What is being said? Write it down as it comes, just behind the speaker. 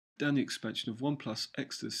down the expansion of 1 plus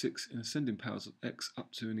x to the 6 in ascending powers of x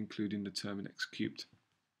up to and including the term in x cubed.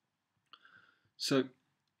 So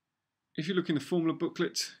if you look in the formula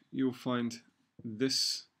booklet, you'll find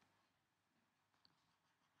this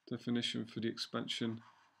definition for the expansion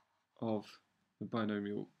of the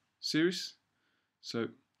binomial series. So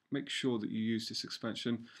make sure that you use this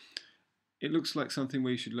expansion. It looks like something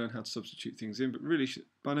where you should learn how to substitute things in, but really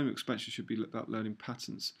binomial expansion should be about learning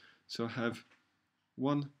patterns. So I have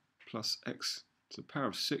 1 plus x to the power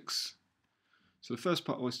of 6. So the first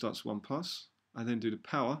part always starts 1 plus. I then do the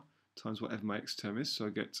power times whatever my x term is, so I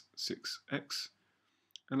get 6x.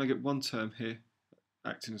 And I get one term here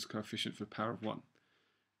acting as a coefficient for the power of 1.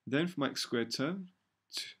 Then for my x squared term,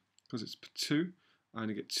 because it's 2, I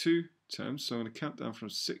only get 2 terms, so I'm going to count down from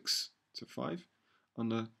 6 to 5. On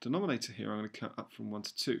the denominator here, I'm going to count up from 1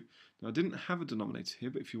 to 2. Now I didn't have a denominator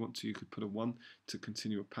here, but if you want to, you could put a 1 to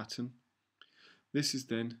continue a pattern. This is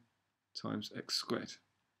then times x squared.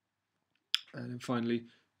 And then finally,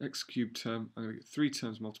 x cubed term, I'm going to get 3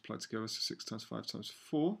 terms multiplied together, so 6 times 5 times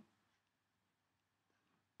 4.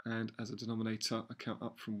 And as a denominator, I count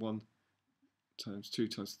up from 1 times 2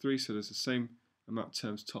 times 3, so there's the same amount of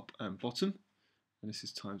terms top and bottom. And this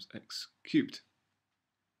is times x cubed.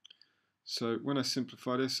 So when I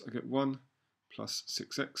simplify this, I get 1 plus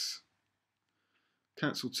 6x.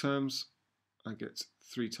 Cancel terms, I get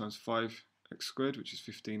 3 times 5x squared, which is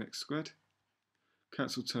 15x squared.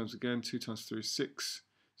 Cancel terms again, 2 times 3 is 6.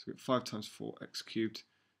 So I get 5 times 4x cubed,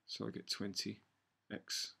 so I get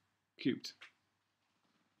 20x cubed.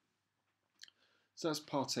 So that's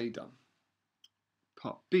part A done.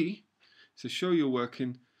 Part B says showing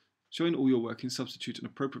all your working, substitute an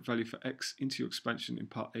appropriate value for x into your expansion in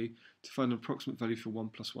part A to find an approximate value for 1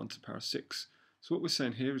 plus 1 to the power of 6. So what we're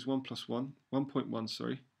saying here is 1 plus 1, 1.1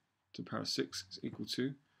 sorry, to the power of 6 is equal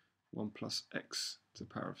to 1 plus x to the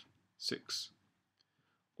power of 6.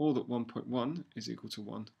 Or that 1.1 is equal to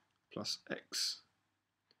 1 plus x.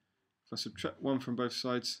 If I subtract 1 from both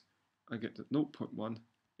sides, I get that 0.1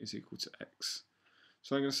 is equal to x.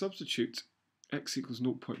 So I'm going to substitute x equals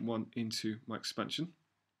 0.1 into my expansion.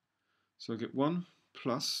 So I get 1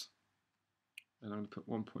 plus, and I'm going to put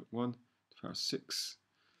 1.1 to the power of 6.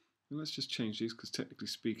 And let's just change these because technically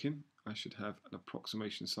speaking, I should have an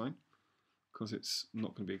approximation sign because it's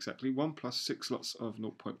not going to be exactly 1 plus 6 lots of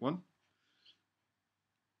 0.1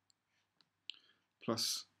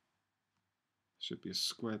 plus, should be a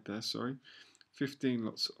squared there, sorry, 15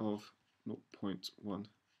 lots of 0.1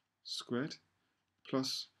 squared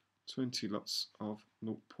plus 20 lots of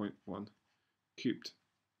 0.1 cubed.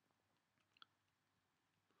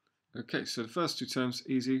 Okay, so the first two terms,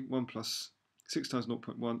 easy. 1 plus 6 times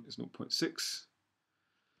 0.1 is 0.6.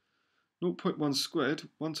 0.1 squared,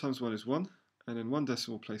 1 times 1 is 1, and then 1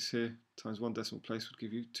 decimal place here times 1 decimal place would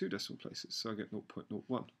give you 2 decimal places, so I get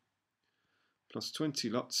 0.01. Plus 20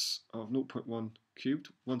 lots of 0.1 cubed,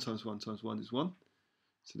 1 times 1 times 1 is 1.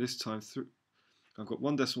 So this time through, I've got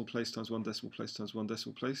 1 decimal place times 1 decimal place times 1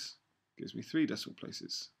 decimal place, gives me 3 decimal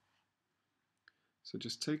places. So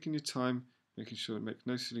just taking your time, making sure I make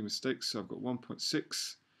no silly mistakes. So I've got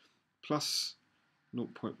 1.6 plus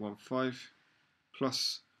 0.15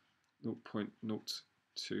 plus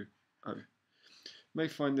 0.020. May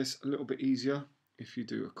find this a little bit easier if you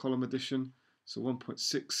do a column addition. So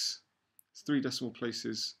 1.6 is 3 decimal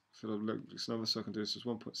places for the longest number, so I can do this as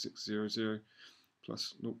 1.600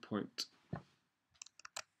 plus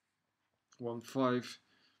 0.15.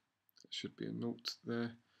 That should be a naught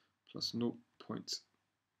there, plus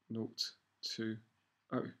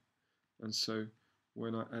 0.020. And so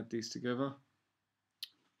when I add these together,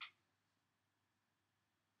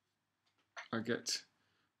 I get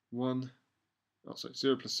 0 plus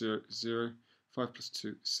 0 is 0, 5 plus 2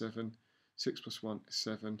 is 7, 6 plus 1 is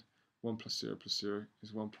 7, 1 plus 0 plus 0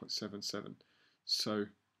 is 1.77. So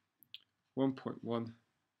 1.1 to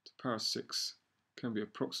the power of 6 can be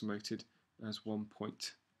approximated as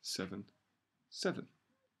 1.77.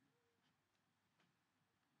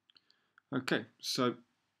 Okay, so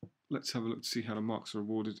let's have a look to see how the marks are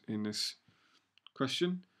awarded in this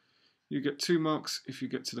question. You get 2 marks if you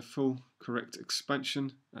get to the full correct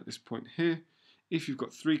expansion at this point here. If you've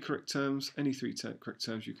got 3 correct terms, any 3 correct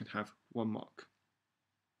terms, you can have 1 mark.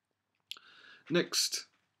 Next,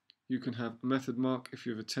 you can have a method mark if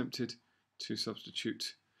you've attempted to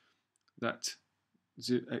substitute that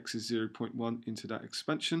x is 0.1 into that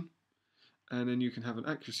expansion. And then you can have an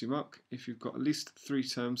accuracy mark if you've got at least 3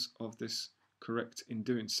 terms of this correct in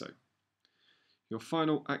doing so. Your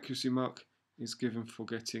final accuracy mark is given for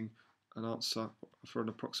getting an answer for an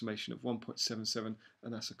approximation of 1.77,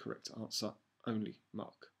 and that's a correct answer only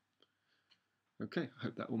mark. Okay, I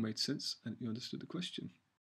hope that all made sense and you understood the question.